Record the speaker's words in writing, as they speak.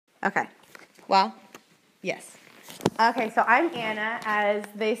Okay. Well, yes. Okay, so I'm Anna. As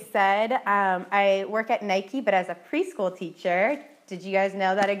they said, I work at Nike, but as a preschool teacher. Did you guys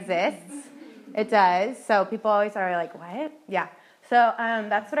know that exists? It does. So people always are like, what? Yeah. So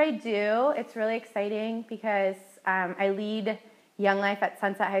that's what I do. It's really exciting because I lead Young Life at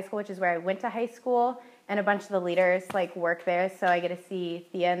Sunset High School, which is where I went to high school, and a bunch of the leaders work there. So I get to see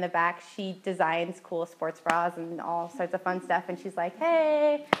Thea in the back. She designs cool sports bras and all sorts of fun stuff, and she's like,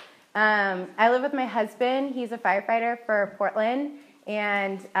 hey. I live with my husband. He's a firefighter for Portland,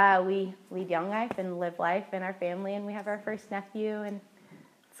 and we lead Young Life and live life in our family, and we have our first nephew, and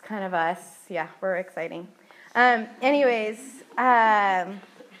it's kind of us. Yeah, we're exciting. Anyways,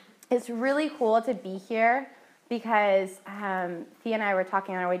 it's really cool to be here because Thea and I were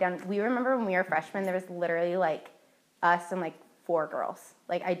talking on our way down. We remember when we were freshmen, there was literally us and 4 girls.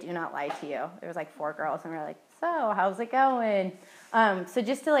 I do not lie to you. There was 4 girls, and we were like, so how's it going? So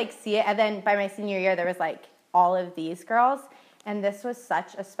just to see it, and then by my senior year, there was all of these girls, and this was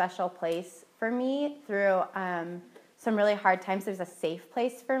such a special place for me through some really hard times. There's a safe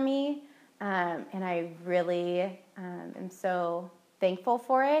place for me, and I really am so thankful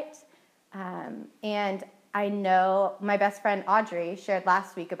for it. And I know my best friend Audrey shared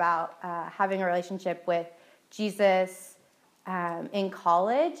last week about having a relationship with Jesus in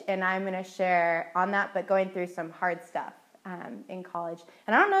college, and I'm going to share on that, but going through some hard stuff in college.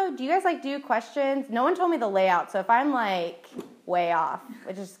 And I don't know, do you guys do questions? No one told me the layout, so if I'm way off,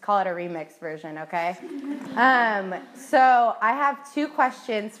 we just call it a remix version, okay? So I have 2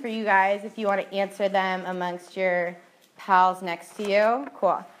 questions for you guys if you want to answer them amongst your pals next to you.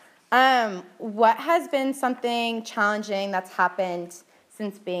 Cool. What has been something challenging that's happened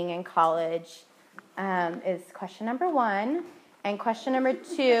since being in college is question number 1. And question number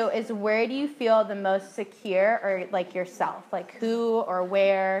 2 is, where do you feel the most secure, or yourself? Who or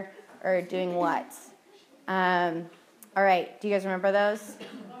where or doing what? All right. Do you guys remember those?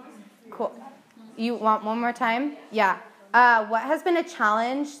 Cool. You want one more time? Yeah. What has been a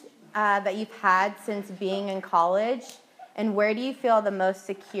challenge that you've had since being in college? And where do you feel the most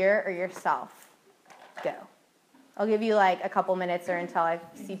secure or yourself? Go. I'll give you a couple minutes or until I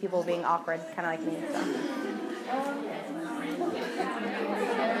see people being awkward, kind of like me. So.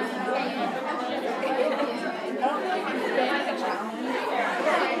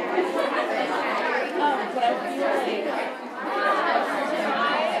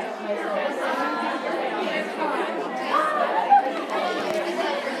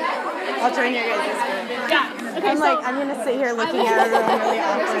 I'll join your guys' group. Yeah. Okay, I'm going to sit here looking at everyone really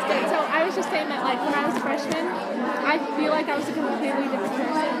awkwardly. So I was just saying that, when I was a freshman, I feel like I was a completely different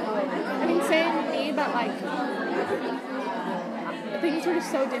person. I mean, same me, but, things were just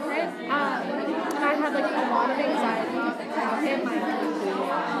so different. And I had, a lot of anxiety and,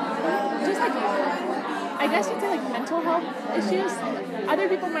 just, I guess you'd say, mental health issues. Other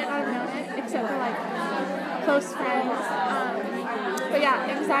people might not have known it, except for, close friends. But yeah,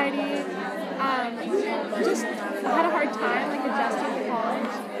 anxiety, just had a hard time, adjusting to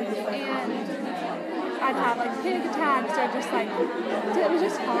college, and I'd have, panic attacks, or just, it was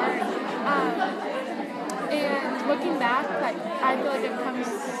just hard, and looking back, I feel like I've come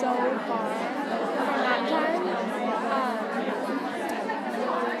so far from that time,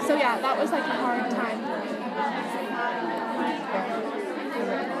 so yeah, that was, a hard time for me.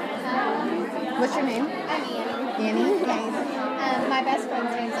 What's your name? I'm Annie. Annie? Nice. My best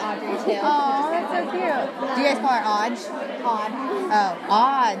friend's name's Audrey, too. Oh, that's so cute. Do you guys call her Odge? Odd. Oh,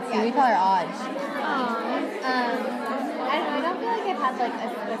 Odds. Yeah. We call her Odge. I don't know, I don't feel like I've had, a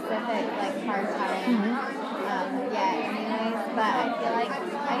specific, hard time yet anyways, but I feel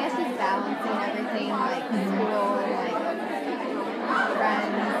I guess just balancing everything, school,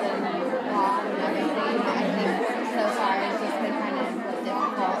 friends, and God, and everything, I think so far has just been kind of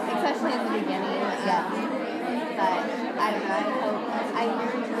difficult, especially in the beginning. But I don't know, I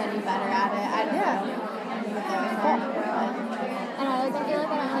hope I'm getting better at it. I don't know. Cool. And I feel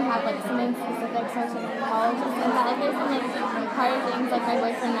like I don't really have something specific so to college and things that there's some harder things my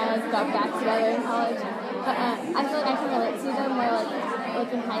boyfriend and I got back together in college. But I feel I can relate to them more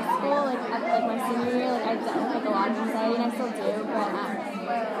in high school, at my senior year, I dealt with a lot of anxiety, and I still do, but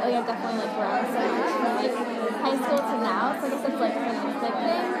I've definitely grown so much from high school to now. So I guess it's an epic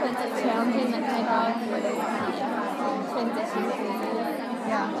thing, but it's challenging that kind of transition.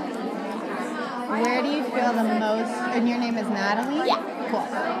 Yeah. Where do you feel the most, and your name is Natalie? Yeah. Cool.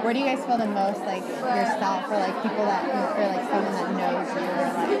 Where do you guys feel the most yourself, or people that, or someone that knows you, or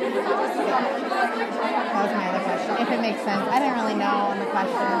that was my other question, if it makes sense. I didn't really know on the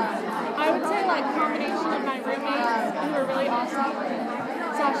question. I would say combination of my roommates who were really awesome.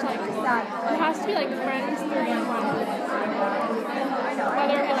 So slash like it has to be like friends 3-in-1.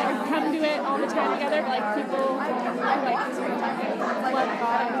 Whether we like come to it all the time together, but like people who like love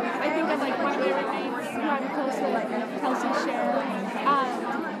God. I think of like one of my roommates who I'm close with, like Kelsey Share.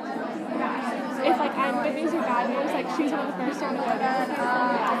 If like I'm good news or bad news, like she's one of the first to know it.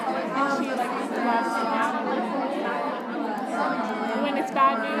 And she like loves God. When it's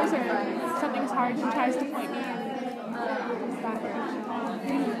bad news or something's hard, she tries to point me in that direction.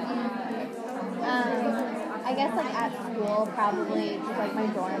 I guess like at school, probably just like my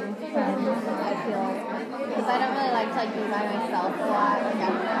dorm friends. I feel because I don't really like to like be by myself a lot. Like I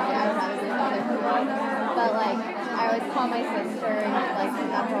would rather be with other people. But like I always call my sister, and like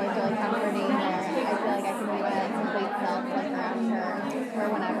that's always really comforting. Or I feel like I can be my like complete self like around her or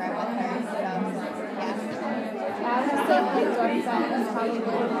whenever I'm with her. So yeah. I would just say like dorm friends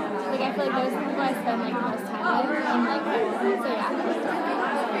probably. Like I feel like those people I spend like the most time with, and like so yeah.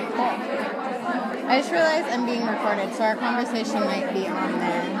 I just realized I'm being recorded, so our conversation might be on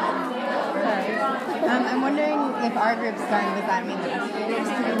there. I'm wondering if our group's done. Does that mean the rest of the groups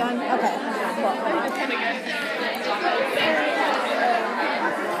can be done? Okay, cool.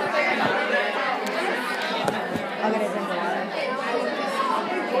 I'll get a drink of water.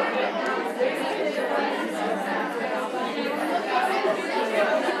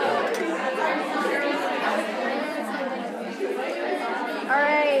 All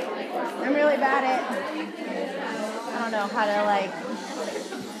right. I'm really bad at, I don't know how to like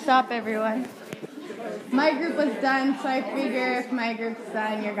stop everyone. My group was done, so I figure if my group's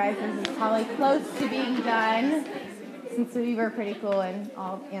done, your guys' is probably close to being done, since we were pretty cool and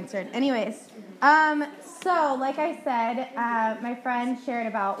all answered. Anyways, so like I said, my friend shared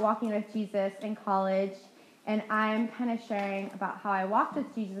about walking with Jesus in college, and I'm kind of sharing about how I walked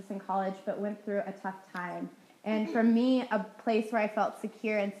with Jesus in college, but went through a tough time. And for me, a place where I felt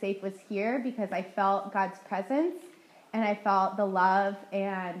secure and safe was here because I felt God's presence and I felt the love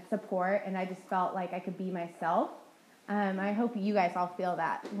and support, and I just felt like I could be myself. I hope you guys all feel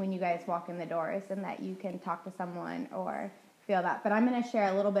that when you guys walk in the doors and that you can talk to someone or feel that. But I'm going to share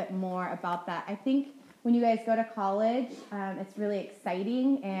a little bit more about that. I think when you guys go to college, it's really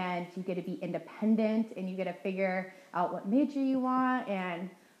exciting and you get to be independent and you get to figure out what major you want, and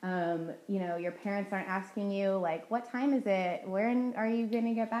your parents aren't asking you, like, what time is it? When are you going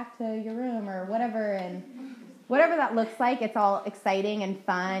to get back to your room or whatever? And whatever that looks like, it's all exciting and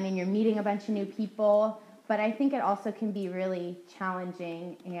fun, and you're meeting a bunch of new people. But I think it also can be really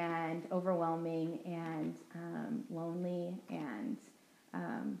challenging and overwhelming and lonely and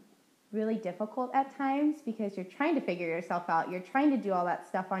really difficult at times because you're trying to figure yourself out. You're trying to do all that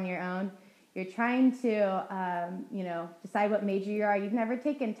stuff on your own. You're trying to, decide what major you are. You've never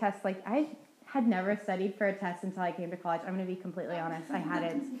taken tests. Like, I had never studied for a test until I came to college. I'm going to be completely honest. I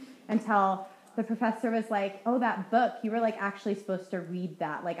hadn't until the professor was like, oh, that book, you were, like, actually supposed to read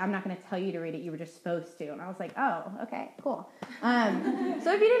that. Like, I'm not going to tell you to read it. You were just supposed to. And I was like, oh, okay, cool.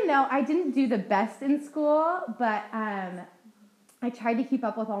 So if you didn't know, I didn't do the best in school, but I tried to keep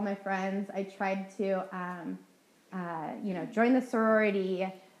up with all my friends. I tried to, join the sorority,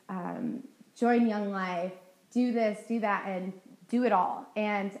 join Young Life, do this, do that, and do it all.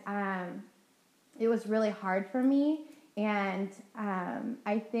 And it was really hard for me. And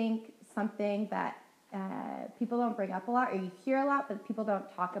I think something that people don't bring up a lot, or you hear a lot, but people don't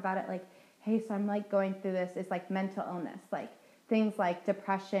talk about it, like, hey, so I'm like going through this, is like mental illness, like things like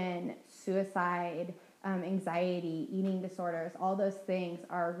depression, suicide, anxiety, eating disorders. All those things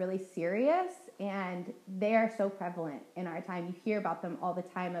are really serious, and they are so prevalent in our time. You hear about them all the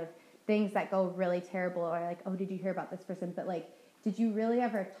time, of things that go really terrible, or like, oh, did you hear about this person? But like, did you really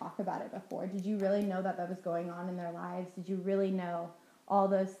ever talk about it before? Did you really know that was going on in their lives? Did you really know all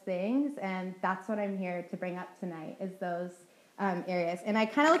those things? And that's what I'm here to bring up tonight, is those areas. And I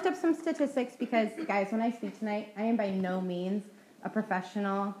kind of looked up some statistics because, guys, when I speak tonight, I am by no means a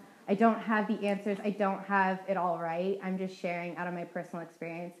professional. I don't have the answers. I don't have it all right. I'm just sharing out of my personal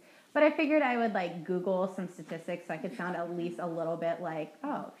experience. But I figured I would like Google some statistics so I could sound at least a little bit like,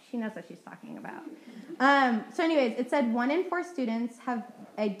 oh, she knows what she's talking about. So anyways, it said 1 in 4 students have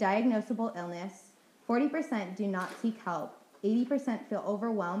a diagnosable illness. 40% do not seek help. 80% feel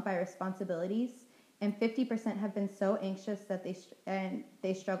overwhelmed by responsibilities. And 50% have been so anxious that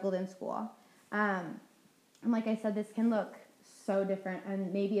they struggled in school. And like I said, this can look so different.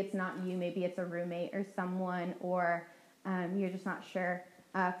 And maybe it's not you. Maybe it's a roommate or someone, or you're just not sure.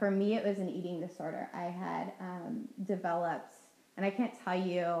 For me, it was an eating disorder. I had developed, and I can't tell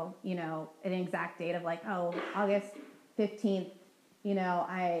you, an exact date of like, oh, August 15th,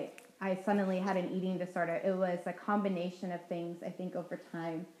 I I suddenly had an eating disorder. It was a combination of things, I think, over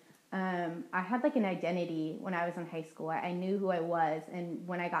time. I had like an identity when I was in high school. I knew who I was. And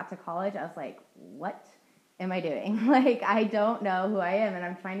when I got to college, I was like, what am I doing? Like, I don't know who I am. And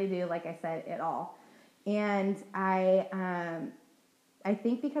I'm trying to do, like I said, it all. And I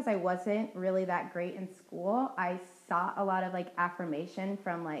think because I wasn't really that great in school, I sought a lot of like affirmation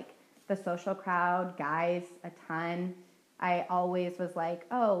from like the social crowd, guys, a ton. I always was like,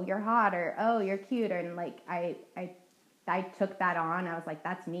 oh, you're hot, or oh, you're cute, and like I took that on. I was like,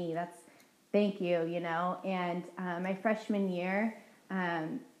 that's me. Thank you, you know. And my freshman year,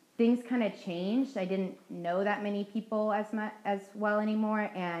 things kind of changed. I didn't know that many people as well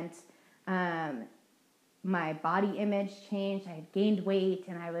anymore, and my body image changed. I had gained weight,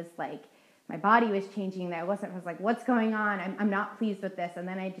 and I was like, my body was changing. I was like, what's going on? I'm not pleased with this. And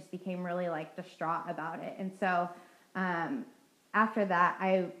then I just became really like distraught about it. And so after that,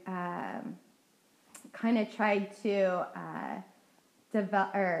 I kind of tried to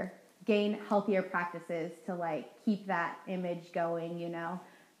develop or gain healthier practices to like keep that image going, you know.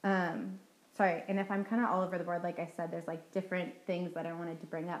 Sorry, and if I'm kind of all over the board, like I said, there's like different things that I wanted to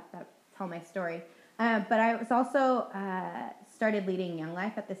bring up that tell my story. But I was also started leading Young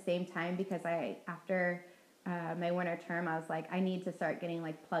Life at the same time because after my winter term, I was like, I need to start getting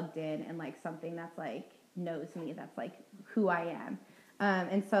like plugged in and like something that's like knows me, that's like who I am.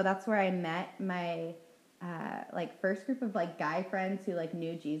 And so that's where I met my like first group of like guy friends who like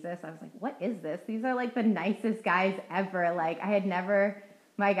knew Jesus. I was like, what is this? These are like the nicest guys ever. Like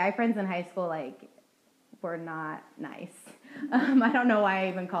my guy friends in high school like were not nice. I don't know why I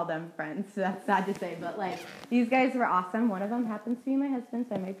even called them friends. So that's sad to say, but like these guys were awesome. One of them happens to be my husband,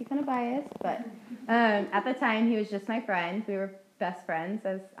 so I might be kind of biased, but at the time he was just my friend. We were best friends,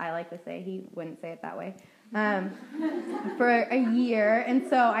 as I like to say. He wouldn't say it that way. For a year, and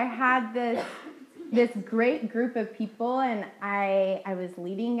so I had this great group of people, and I was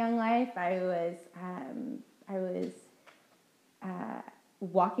leading Young Life. I was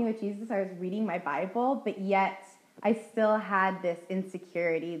walking with Jesus. I was reading my Bible, but yet I still had this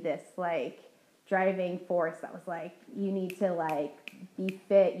insecurity, this like driving force that was like, you need to like be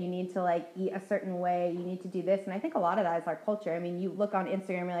fit, you need to like eat a certain way, you need to do this. And I think a lot of that is our culture. I mean, you look on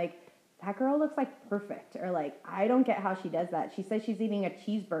Instagram, you're like, that girl looks like perfect, or like, I don't get how she does that. She says she's eating a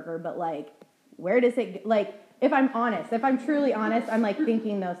cheeseburger, but like, where does it, like, if I'm truly honest, I'm like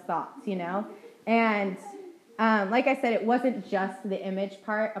thinking those thoughts, you know? And like I said, it wasn't just the image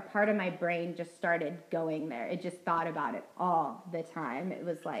part. A part of my brain just started going there. It just thought about it all the time. It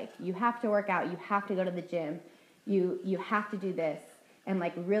was like, you have to work out. You have to go to the gym. You have to do this. And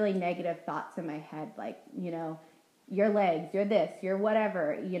like really negative thoughts in my head, like, you know, your legs, you're this, you're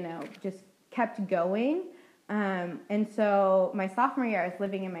whatever, you know, just kept going. And so my sophomore year, I was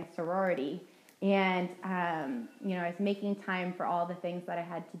living in my sorority. And, you know, I was making time for all the things that I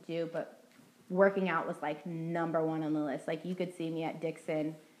had to do, but working out was like number one on the list. Like you could see me at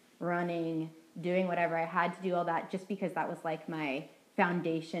Dixon running, doing whatever. I had to do all that just because that was like my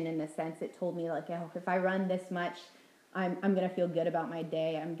foundation in a sense. It told me like, oh, if I run this much, I'm going to feel good about my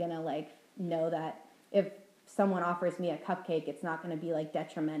day. I'm going to like know that if someone offers me a cupcake, it's not going to be like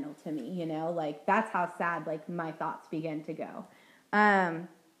detrimental to me, you know, like that's how sad like my thoughts began to go. And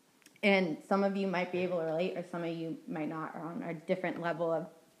some of you might be able to relate, or some of you might not, or on a different level of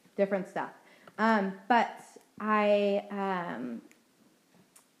different stuff. But I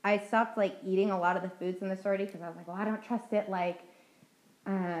stopped like eating a lot of the foods in the sorority because I was like, well, I don't trust it. Like,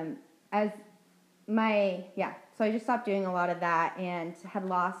 so I just stopped doing a lot of that and had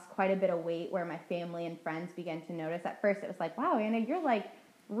lost quite a bit of weight where my family and friends began to notice. At first it was like, wow, Anna, you're like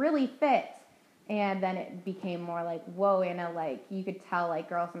really fit. And then it became more like, whoa, Anna, like you could tell like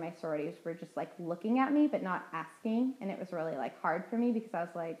girls in my sororities were just like looking at me, but not asking. And it was really like hard for me because I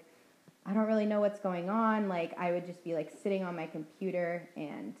was like, I don't really know what's going on. Like I would just be like sitting on my computer,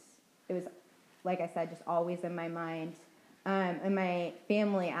 and it was, like I said, just always in my mind. And my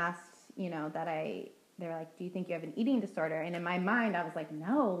family asked, you know, they were like, do you think you have an eating disorder? And in my mind, I was like,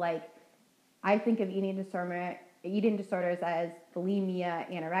 no, like I think of eating disorders as bulimia,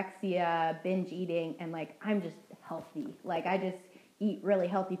 anorexia, binge eating, and like I'm just healthy. Like I just eat really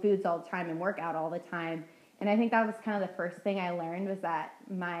healthy foods all the time and work out all the time. And I think that was kind of the first thing I learned, was that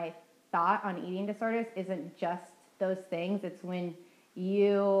my thought on eating disorders isn't just those things. It's when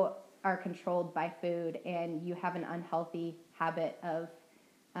you are controlled by food and you have an unhealthy habit of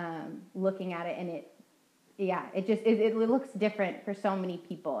looking at it, and it looks different for so many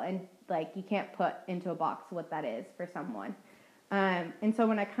people, and like you can't put into a box what that is for someone. And so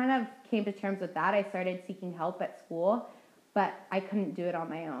when I kind of came to terms with that, I started seeking help at school. but I couldn't do it on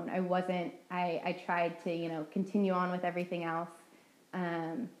my own. I tried to, continue on with everything else,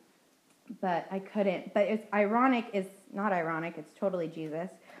 but I couldn't. But it's not ironic, it's totally Jesus,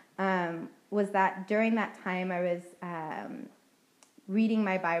 was that during that time I was reading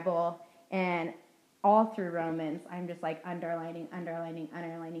my Bible, and all through Romans, I'm just like underlining,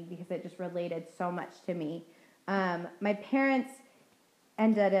 because it just related so much to me. My parents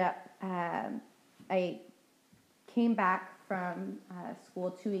ended up, I came back from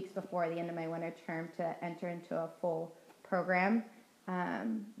school 2 weeks before the end of my winter term to enter into a full program,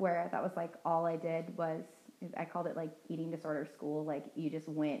 where that was like all I did was, I called it like eating disorder school. Like you just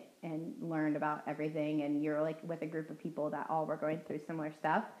went and learned about everything, and you're like with a group of people that all were going through similar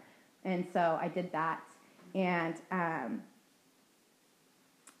stuff. And so I did that. And I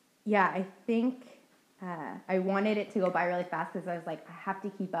think I wanted it to go by really fast because I was like, I have to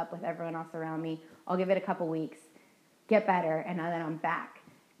keep up with everyone else around me. I'll give it a couple weeks, get better, and then I'm back.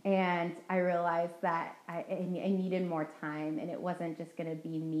 And I realized that I needed more time, and it wasn't just going to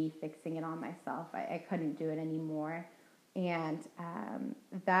be me fixing it on myself. I couldn't do it anymore. And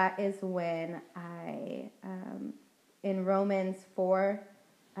that is when I, in Romans 4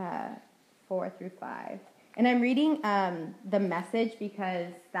 through 5. And I'm reading the Message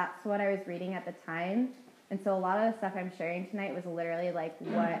because that's what I was reading at the time. And so a lot of the stuff I'm sharing tonight was literally like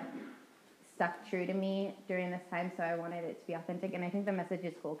what stuck true to me during this time, so I wanted it to be authentic. And I think the Message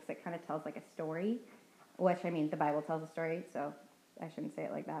is cool because it kind of tells like a story, which, I mean, the Bible tells a story, so I shouldn't say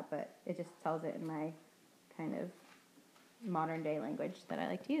it like that, but it just tells it in my kind of modern day language that I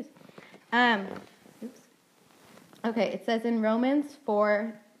like to use. Okay, it says in Romans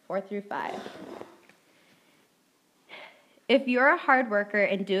 4 through 5. If you're a hard worker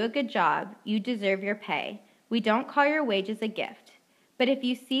and do a good job, you deserve your pay. We don't call your wages a gift. But if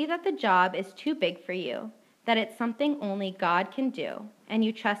you see that the job is too big for you, that it's something only God can do, and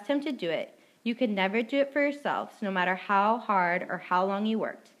you trust Him to do it, you can never do it for yourselves, no matter how hard or how long you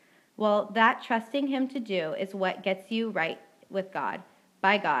worked. Well, that trusting Him to do is what gets you right with God,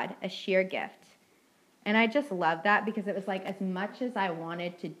 by God, a sheer gift. And I just love that because it was like as much as I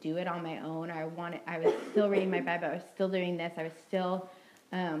wanted to do it on my own, I was still reading my Bible, I was still doing this, I was still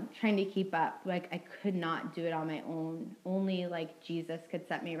trying to keep up. Like I could not do it on my own. Only like Jesus could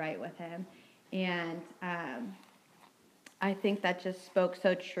set me right with Him. And I think that just spoke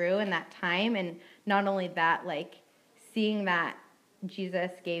so true in that time. And not only that, like seeing that Jesus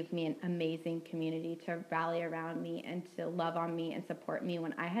gave me an amazing community to rally around me and to love on me and support me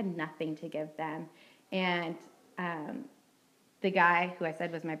when I had nothing to give them. And the guy who I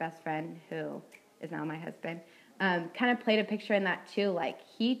said was my best friend, who is now my husband, kind of played a picture in that too. Like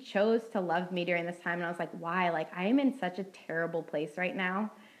he chose to love me during this time, and I was like, why? Like I am in such a terrible place right now,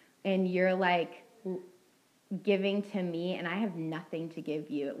 and you're like giving to me, and I have nothing to give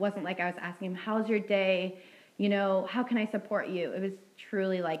you. It wasn't like I was asking him, how's your day? How can I support you? It was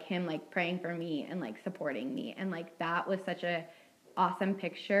truly like him like praying for me and like supporting me. And like that was such a awesome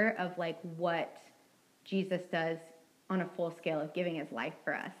picture of like what Jesus does on a full scale of giving His life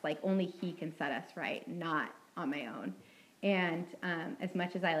for us. Like only He can set us right, not on my own. And as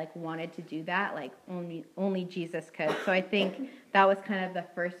much as I like wanted to do that, like only Jesus could. So I think that was kind of the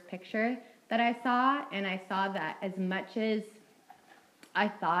first picture that I saw. And I saw that as much as I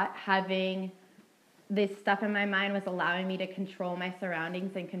thought having this stuff in my mind was allowing me to control my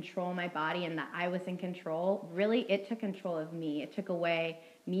surroundings and control my body, and that I was in control, really it took control of me. It took away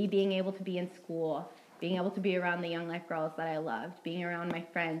me being able to be in school, being able to be around the Young Life girls that I loved, being around my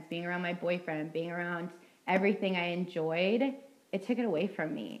friends, being around my boyfriend, being around everything I enjoyed. It took it away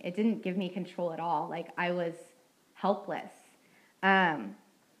from me. It didn't give me control at all. Like I was helpless.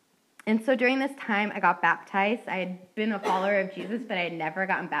 And so during this time, I got baptized. I had been a follower of Jesus, but I had never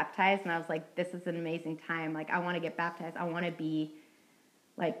gotten baptized. And I was like, this is an amazing time. Like, I want to get baptized. I want to be,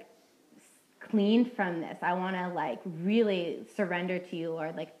 like, cleaned from this. I want to, like, really surrender to you,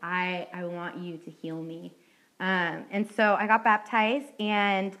 Lord. Like, I want you to heal me. And so I got baptized.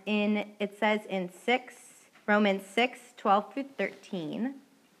 And it says in Romans 6, 12 through 13.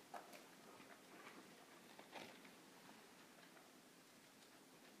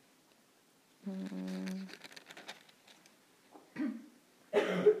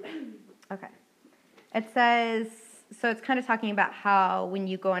 Okay. It says, so it's kind of talking about how when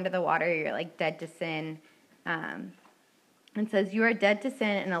you go under the water, you're like dead to sin. It says, you are dead to sin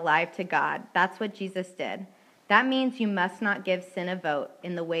and alive to God. That's what Jesus did. That means you must not give sin a vote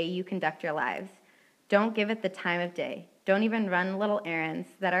in the way you conduct your lives. Don't give it the time of day. Don't even run little errands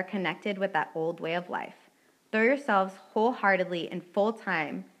that are connected with that old way of life. Throw yourselves wholeheartedly and full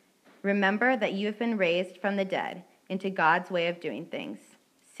time. Remember that you have been raised from the dead, into God's way of doing things.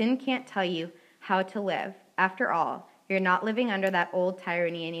 Sin can't tell you how to live. After all, you're not living under that old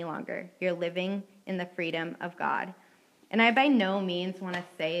tyranny any longer. You're living in the freedom of God. And I by no means want to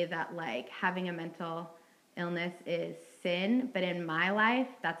say that like having a mental illness is sin, but in my life,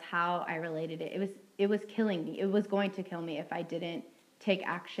 that's how I related it. It was killing me. It was going to kill me if I didn't take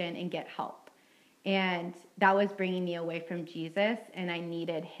action and get help. And that was bringing me away from Jesus, and I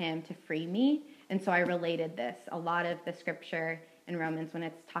needed him to free me. And so I related this. A lot of the scripture in Romans, when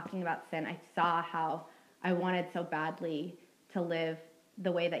it's talking about sin, I saw how I wanted so badly to live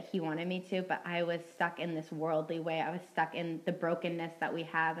the way that he wanted me to, but I was stuck in this worldly way. I was stuck in the brokenness that we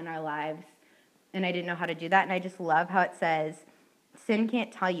have in our lives, and I didn't know how to do that. And I just love how it says, sin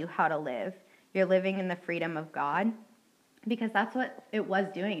can't tell you how to live. You're living in the freedom of God, because that's what it was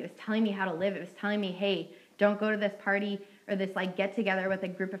doing. It was telling me how to live. It was telling me, hey, don't go to this party or this like get together with a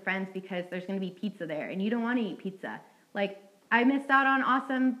group of friends because there's going to be pizza there, and you don't want to eat pizza. Like, I missed out on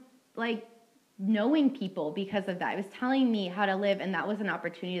awesome, like, knowing people because of that. It was telling me how to live, and that was an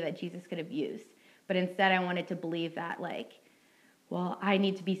opportunity that Jesus could have used. But instead, I wanted to believe that, like, well, I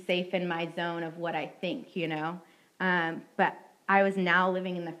need to be safe in my zone of what I think, you know? But I was now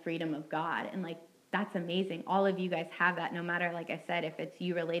living in the freedom of God, and, like, that's amazing. All of you guys have that, no matter, like I said, if it's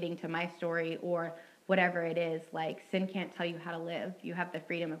you relating to my story or whatever it is. Like, sin can't tell you how to live. You have the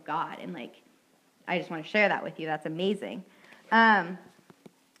freedom of God, and, like, I just want to share that with you. That's amazing.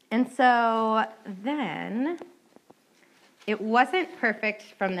 And so then it wasn't perfect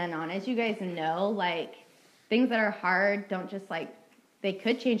from then on. As you guys know, like, things that are hard don't just, like, they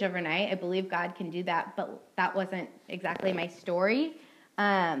could change overnight. I believe God can do that, but that wasn't exactly my story.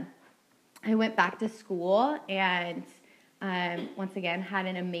 I went back to school and once again had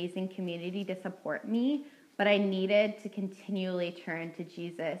an amazing community to support me, but I needed to continually turn to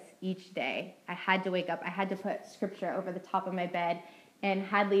Jesus each day. I had to wake up. I had to put scripture over the top of my bed. And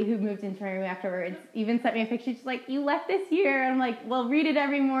Hadley, who moved into my room afterwards, even sent me a picture. She's like, you left this here. I'm like, well, read it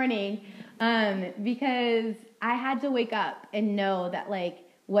every morning. Because I had to wake up and know that, like,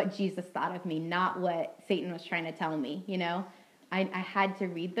 what Jesus thought of me, not what Satan was trying to tell me, you know? I had to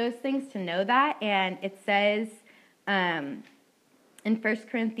read those things to know that. And it says in 1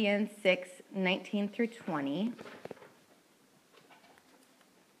 Corinthians 6:19 through 20,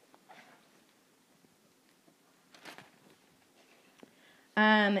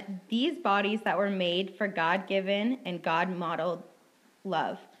 these bodies that were made for God-given and God-modeled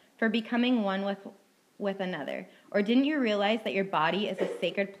love, for becoming one with another. Or didn't you realize that your body is a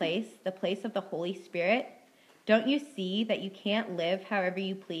sacred place, the place of the Holy Spirit? Don't you see that you can't live however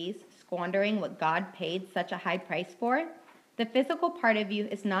you please, squandering what God paid such a high price for? The physical part of you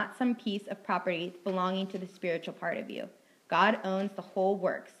is not some piece of property belonging to the spiritual part of you. God owns the whole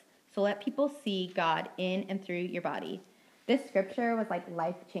works, so let people see God in and through your body. This scripture was like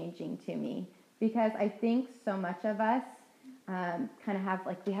life-changing to me because I think so much of us kind of have,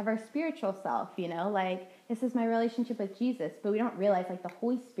 like, we have our spiritual self, you know, like, this is my relationship with Jesus, but we don't realize, like, the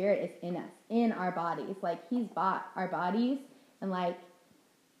Holy Spirit is in us, in our bodies. Like, he's bought our bodies, and, like,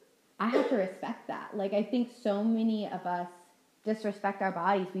 I have to respect that. Like, I think so many of us disrespect our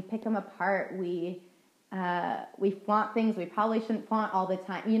bodies. We pick them apart. We flaunt things we probably shouldn't flaunt all the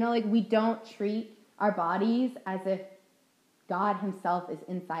time. You know, like, we don't treat our bodies as if God himself is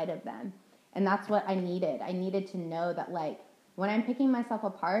inside of them. And that's what I needed. I needed to know that, like, when I'm picking myself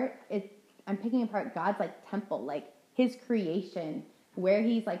apart, I'm picking apart God's, like, temple, like, his creation, where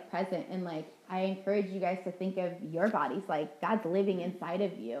he's, like, present. And, like, I encourage you guys to think of your bodies, like, God's living inside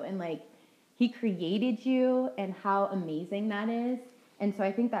of you. And, like, he created you, and how amazing that is. And so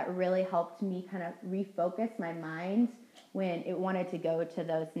I think that really helped me kind of refocus my mind when it wanted to go to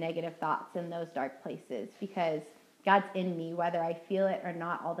those negative thoughts and those dark places, because God's in me, whether I feel it or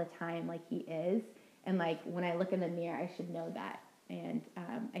not all the time, like, he is. And, like, when I look in the mirror, I should know that. And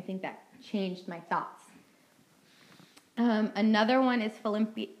I think that changed my thoughts. Another one is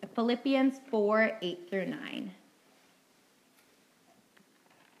Philippians 4:8 through 9.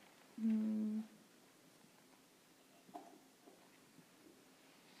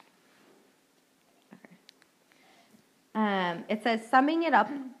 Okay. It says, summing it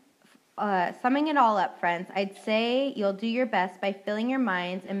all up, friends, I'd say you'll do your best by filling your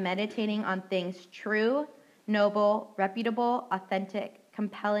minds and meditating on things true, noble, reputable, authentic,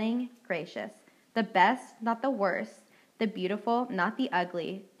 compelling, gracious. The best, not the worst. The beautiful, not the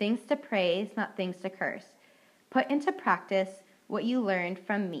ugly. Things to praise, not things to curse. Put into practice what you learned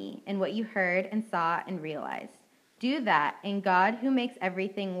from me and what you heard and saw and realized. Do that, and God, who makes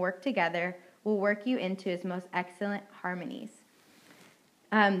everything work together, will work you into his most excellent harmonies.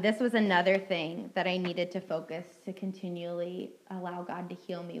 This was another thing that I needed to focus to continually allow God to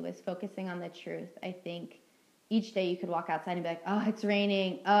heal me, was focusing on the truth. I think each day you could walk outside and be like, oh, it's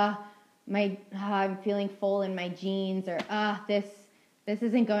raining. I'm feeling full in my jeans, or this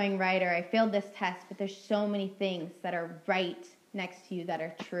isn't going right, or I failed this test. But there's so many things that are right next to you that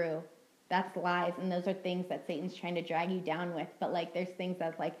are true. That's lies, and those are things that Satan's trying to drag you down with. But like, there's things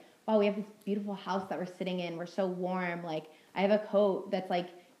that's like, wow, we have this beautiful house that we're sitting in. We're so warm. Like, I have a coat that's like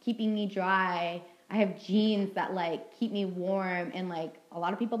keeping me dry. I have jeans that like keep me warm, and like a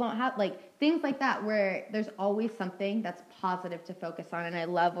lot of people don't have, like, things like that, where there's always something that's positive to focus on. And I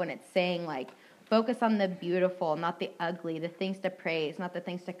love when it's saying like, focus on the beautiful, not the ugly, the things to praise, not the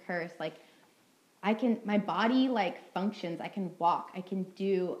things to curse. Like, my body like functions. I can walk. I can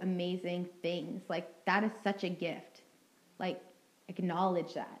do amazing things. Like, that is such a gift. Like,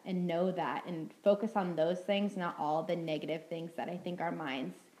 acknowledge that and know that and focus on those things, not all the negative things that I think our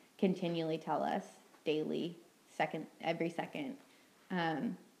minds continually tell us daily, every second.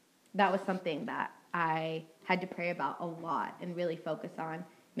 That was something that I had to pray about a lot and really focus on,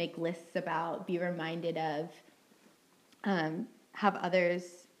 make lists about, be reminded of, have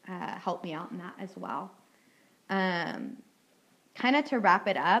others help me out in that as well. Kind of to wrap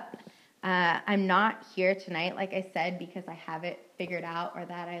it up, I'm not here tonight, like I said, because I have it figured out, or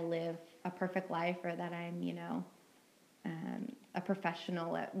that I live a perfect life, or that I'm, a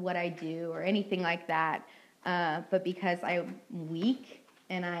professional at what I do, or anything like that. But because I'm weak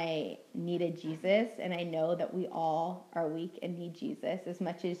and I needed Jesus, and I know that we all are weak and need Jesus as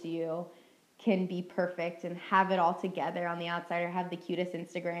much as you can be perfect and have it all together on the outside, or have the cutest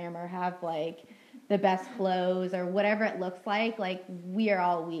Instagram, or have like the best clothes, or whatever it looks like we are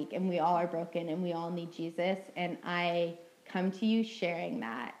all weak and we all are broken and we all need Jesus. And I come to you sharing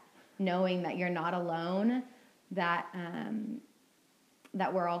that, knowing that you're not alone, that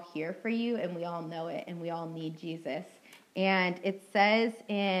that we're all here for you, and we all know it, and we all need Jesus. And it says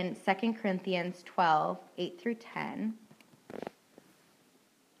in 2 Corinthians 12, 8 through 10,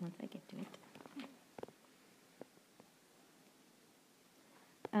 once I get to it.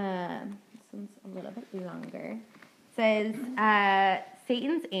 This one's a little bit longer. It says,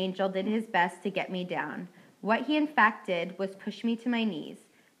 Satan's angel did his best to get me down. What he in fact did was push me to my knees.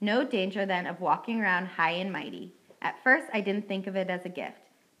 No danger then of walking around high and mighty. At first, I didn't think of it as a gift.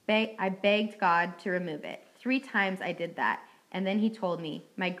 I begged God to remove it. 3 times I did that, and then he told me,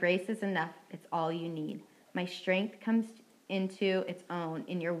 my grace is enough, it's all you need. My strength comes into its own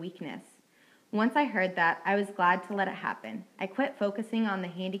in your weakness. Once I heard that, I was glad to let it happen. I quit focusing on the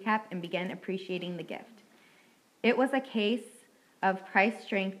handicap and began appreciating the gift. It was a case of Christ's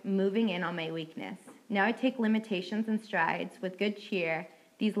strength moving in on my weakness. Now I take limitations and strides with good cheer,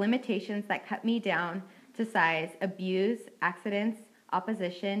 these limitations that cut me down to size, abuse, accidents,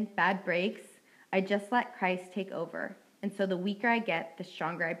 opposition, bad breaks. I just let Christ take over. And so the weaker I get, the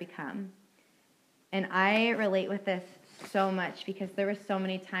stronger I become. And I relate with this so much, because there were so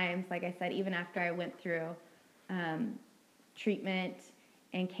many times, like I said, even after I went through treatment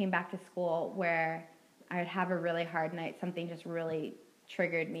and came back to school, where I would have a really hard night, something just really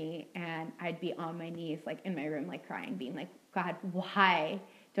triggered me, and I'd be on my knees, like in my room, like crying, being like, God, why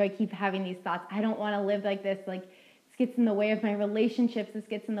do I keep having these thoughts? I don't want to live like this. Like, this gets in the way of my relationships. This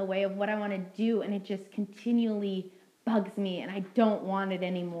gets in the way of what I want to do, and it just continually bugs me, and I don't want it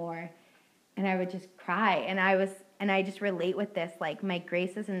anymore. And I would just cry, and I just relate with this, like, my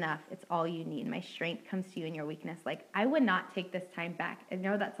grace is enough. It's all you need. My strength comes to you in your weakness. Like, I would not take this time back. I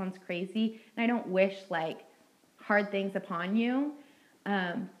know that sounds crazy, and I don't wish, like, hard things upon you,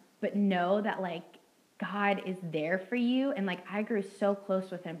 but know that, like, God is there for you, and, like, I grew so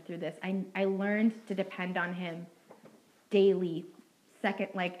close with him through this. I learned to depend on him daily,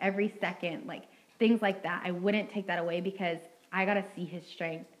 every second, like, things like that. I wouldn't take that away, because I got to see his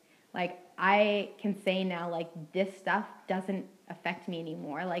strength. Like, I can say now, like, this stuff doesn't affect me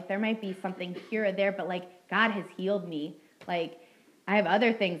anymore. Like, there might be something here or there, but, like, God has healed me. Like, I have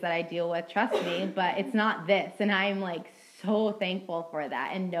other things that I deal with, trust me, but it's not this. And I'm, like, so thankful for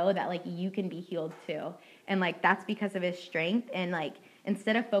that, and know that, like, you can be healed too. And, like, that's because of his strength. And, like,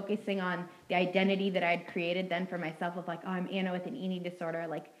 instead of focusing on the identity that I had created then for myself of, like, oh, I'm Anna with an eating disorder,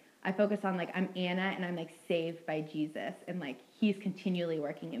 like, I focus on, like, I'm Anna, and I'm, like, saved by Jesus, and, like, he's continually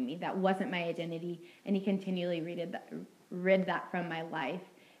working in me. That wasn't my identity, and he continually rid that from my life.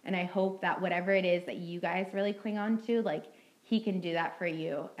 And I hope that whatever it is that you guys really cling on to, like, he can do that for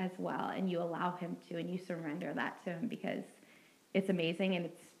you as well, and you allow him to, and you surrender that to him, because it's amazing, and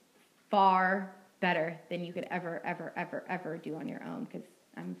it's far better than you could ever, ever, ever, ever do on your own, because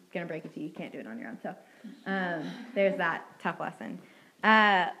I'm going to break it to you, you can't do it on your own. So there's that tough lesson.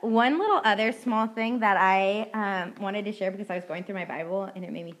 One little other small thing that I wanted to share because I was going through my Bible and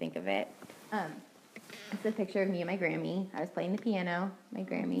it made me think of it. It's a picture of me and my Grammy. I was playing the piano. My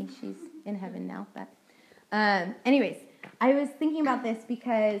Grammy, she's in heaven now. But anyways, I was thinking about this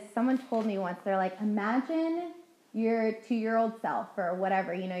because someone told me once, they're like, imagine your 2-year-old self or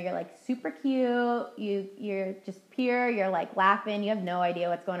whatever, you're like super cute, you're just pure, you're like laughing, you have no idea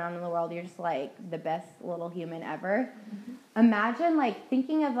what's going on in the world, you're just like the best little human ever. Imagine like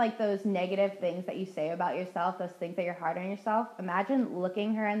thinking of like those negative things that you say about yourself, those things that you're hard on yourself. Imagine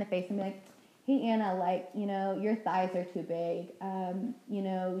looking her in the face and be like, hey Anna, like, your thighs are too big,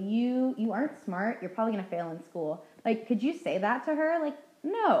 you aren't smart, you're probably gonna fail in school. Like, could you say that to her? Like,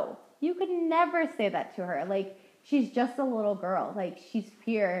 no, you could never say that to her. Like, she's just a little girl. Like, she's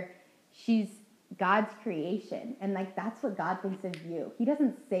pure. She's God's creation. And, like, that's what God thinks of you. He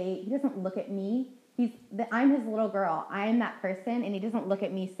doesn't look at me. I'm his little girl. I am that person. And he doesn't look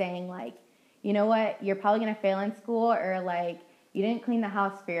at me saying, like, you know what, you're probably going to fail in school, or, like, you didn't clean the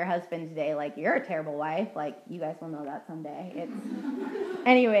house for your husband today. Like, you're a terrible wife. Like, you guys will know that someday.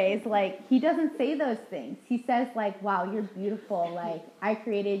 Anyways, like, he doesn't say those things. He says, like, wow, you're beautiful. Like, I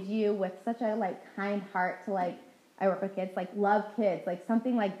created you with such a, like, kind heart to, like, I work with kids, like, love kids, like,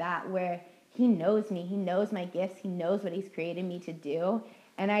 something like that, where he knows me, he knows my gifts, he knows what he's created me to do,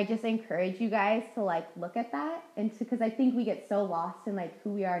 and I just encourage you guys to, like, look at that, and because I think we get so lost in, like,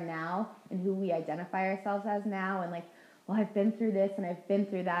 who we are now, and who we identify ourselves as now, and, like, well, I've been through this, and I've been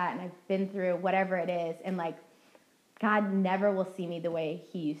through that, and I've been through whatever it is, and, like, God never will see me the way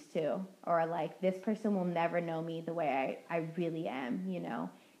he used to, or, like, this person will never know me the way I really am,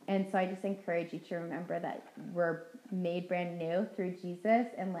 And so I just encourage you to remember that we're made brand new through Jesus,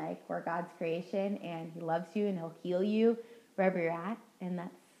 and like we're God's creation, and he loves you and he'll heal you wherever you're at. And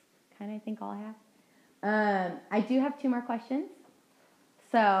that's kind of, I think, all I have. I do have 2 more questions.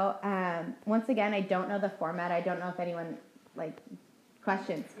 So once again, I don't know the format. I don't know if anyone, like,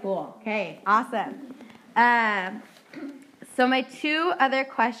 questions. Cool. Okay, awesome. So my 2 other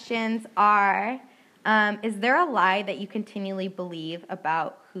questions are, is there a lie that you continually believe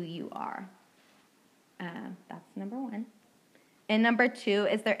about who you are? That's number 1. And number 2,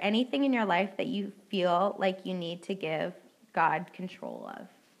 is there anything in your life that you feel like you need to give God control of?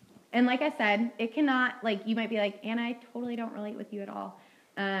 And like I said, it cannot, like, you might be like, Anna, I totally don't relate with you at all.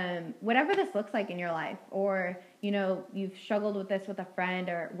 Whatever this looks like in your life, or, you've struggled with this with a friend,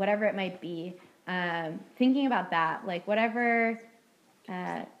 or whatever it might be, thinking about that, like, whatever,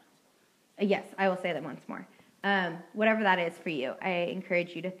 yes, I will say that once more. Whatever that is for you, I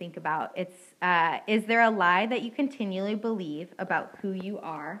encourage you to think about. It's, is there a lie that you continually believe about who you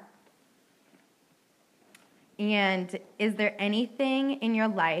are? And is there anything in your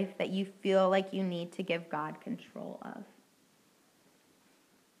life that you feel like you need to give God control of?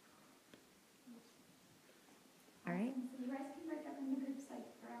 All right. So you guys can break up into groups like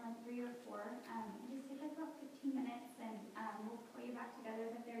around like 3 or 4. Just take like about 15 minutes, and we'll pull you back together.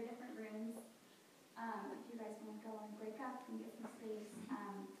 But there are different rooms. If you guys want to go and break up and get some space,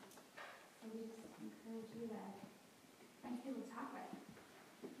 so we just encourage you to find people to talk with.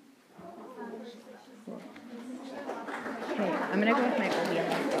 Okay, I'm gonna go with my old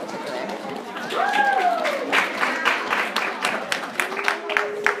yellow.